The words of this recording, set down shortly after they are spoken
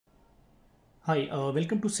Hi,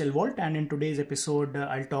 welcome to CellVault, and in today's episode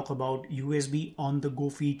I'll talk about USB on the go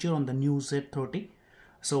feature on the new Z30.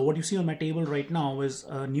 So what you see on my table right now is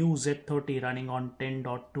a new Z30 running on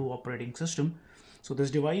 10.2 operating system. So this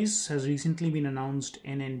device has recently been announced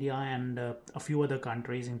in India and a few other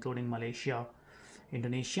countries including Malaysia,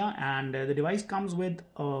 Indonesia, and the device comes with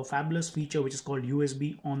a fabulous feature which is called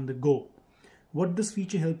USB on the go. What this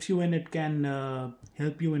feature helps you in, it can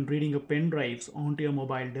help you in reading your pen drives onto your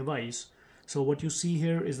mobile device. So what you see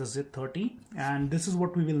here is the Z30, and this is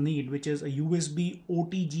what we will need, which is a USB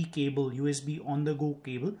OTG cable, USB on the go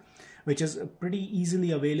cable, which is pretty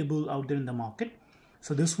easily available out there in the market.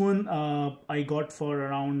 So this one I got for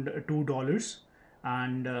around $2,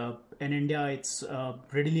 and in India it's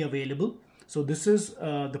readily available. So this is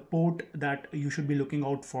the port that you should be looking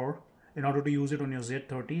out for in order to use it on your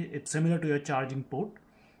Z30. It's similar to your charging port,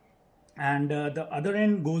 and the other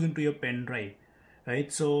end goes into your pen drive,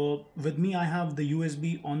 right? So with me I have the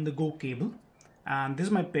USB on the go cable, and this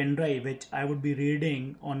is my pen drive which I would be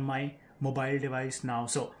reading on my mobile device now.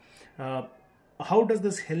 So how does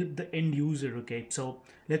this help the end user? Okay, so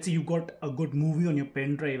let's say you got a good movie on your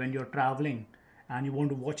pen drive and you're traveling and you want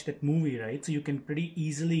to watch that movie, right? So you can pretty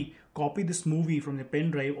easily copy this movie from the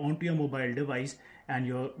pen drive onto your mobile device and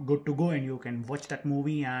you're good to go, and you can watch that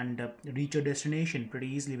movie and reach your destination pretty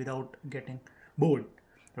easily without getting bored,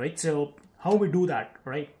 right? So how we do that,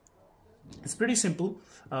 right? It's pretty simple.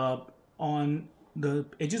 On the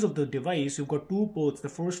edges of the device you've got two ports. The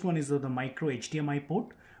first one is the micro HDMI port,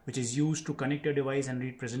 which is used to connect your device and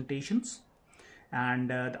read presentations, and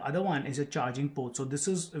the other one is a charging port. So this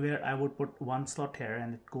is where I would put one slot here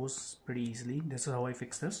and it goes pretty easily. This is how I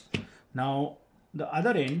fix this. Now the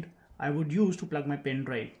other end I would use to plug my pen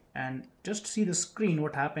drive, and just see the screen.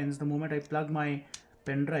 What happens the moment I plug my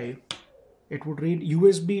pen drive, it would read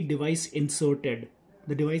USB device inserted.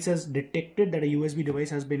 The device has detected that a USB device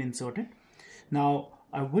has been inserted. Now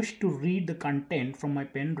I wish to read the content from my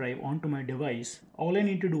pen drive onto my device. All I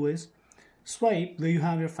need to do is swipe where you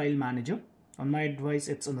have your file manager. On my device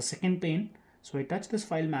it's on the second pane, so I touch this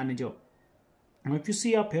file manager. Now if you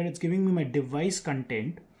see up here, it's giving me my device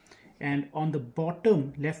content, and on the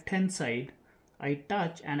bottom left hand side I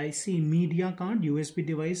touch and I see media card, USB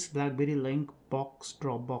device, BlackBerry link, box,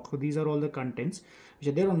 Dropbox. So these are all the contents which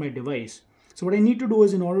are there on my device. So what I need to do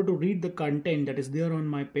is, in order to read the content that is there on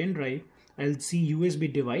my pen drive, I'll see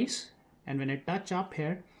USB device, and when I touch up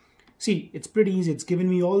here, see, it's pretty easy. It's given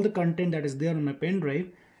me all the content that is there on my pen drive.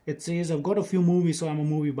 It says I've got a few movies, so I'm a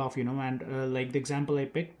movie buff, you know, and like the example I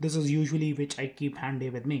picked, this is usually which I keep handy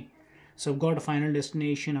with me. So I've got a Final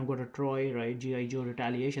Destination, I've got a Troy, right, G.I. Joe,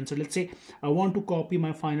 Retaliation. So let's say I want to copy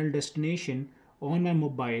my Final Destination on my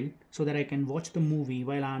mobile so that I can watch the movie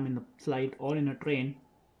while I'm in the flight or in a train.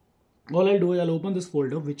 All I'll do is I'll open this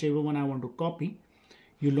folder, whichever one I want to copy.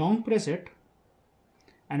 You long press it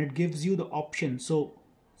and it gives you the option. So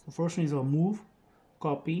the first one is a move,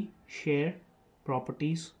 copy, share,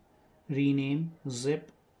 properties, rename,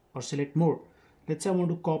 zip, or select more. Let's say I want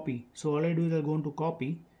to copy. So all I do is I'll go into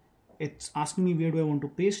copy. It's asking me where do I want to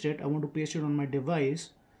paste it. I want to paste it on my device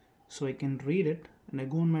so I can read it, and I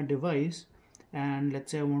go on my device, and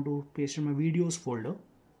let's say I want to paste in my videos folder,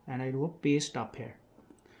 and I do a paste up here.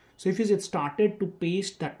 So if you see, it started to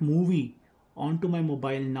paste that movie onto my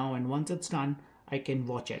mobile now, and once it's done I can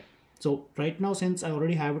watch it. So right now, since I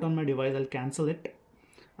already have it on my device, I'll cancel it.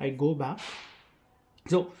 I go back.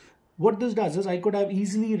 So what this does is I could have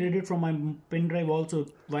easily read it from my pen drive also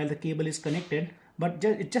while the cable is connected, but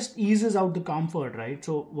it just eases out the comfort, right?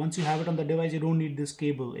 So once you have it on the device, you don't need this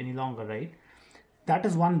cable any longer, right? That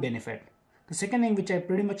is one benefit. The second thing which I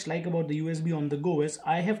pretty much like about the USB on the go is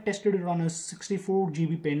I have tested it on a 64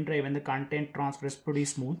 GB pen drive, and the content transfer is pretty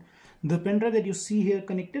smooth. The pen drive that you see here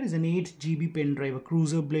connected is an 8 GB pen drive, a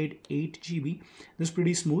Cruiser Blade 8 GB. This is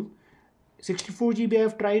pretty smooth. 64 GB I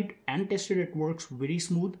have tried and tested, it works very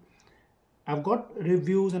smooth. I've got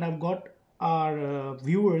reviews and I've got our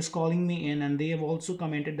viewers calling me in, and they have also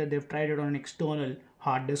commented that they've tried it on an external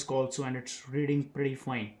hard disk also, and it's reading pretty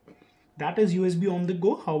fine. That is USB on the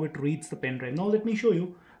go, how it reads the pen drive. Now let me show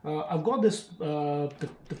you. I've got this the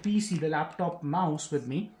PC, the laptop mouse with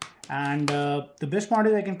me, and the best part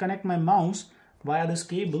is I can connect my mouse via this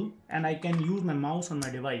cable, and I can use my mouse on my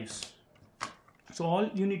device. So all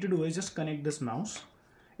you need to do is just connect this mouse.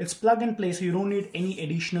 It's plug and play, so you don't need any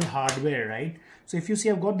additional hardware, right? So if you see,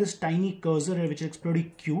 I've got this tiny cursor here which looks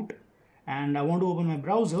pretty cute, and I want to open my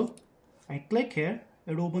browser. I click here,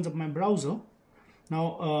 it opens up my browser.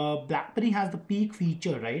 Now BlackBerry has the peek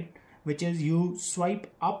feature, right, which is you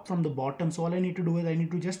swipe up from the bottom. So all I need to do is I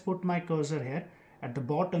need to just put my cursor here at the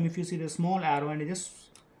bottom. If you see the small arrow, and I just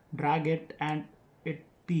drag it and it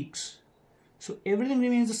peaks. So everything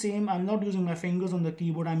remains the same. I'm not using my fingers on the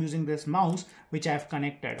keyboard. I'm using this mouse which I've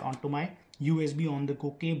connected onto my USB on the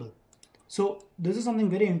go cable. So this is something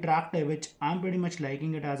very interactive which I'm pretty much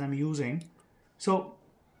liking it as I'm using. So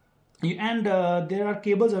there are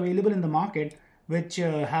cables available in the market which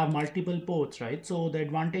have multiple ports, right? So the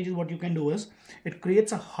advantage is what you can do is it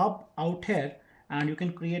creates a hub out here, and you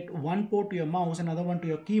can create one port to your mouse, another one to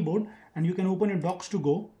your keyboard, and you can open your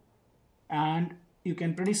Docs2Go and you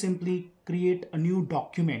can pretty simply create a new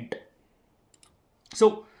document.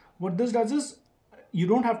 So what this does is you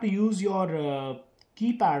don't have to use your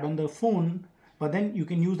keypad on the phone, but then you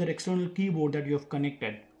can use that external keyboard that you have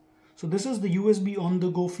connected. So this is the USB on the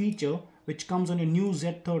go feature which comes on a new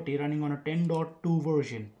Z30 running on a 10.2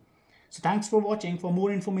 version. So thanks for watching. For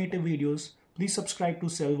more informative videos, please subscribe to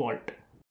CellVault.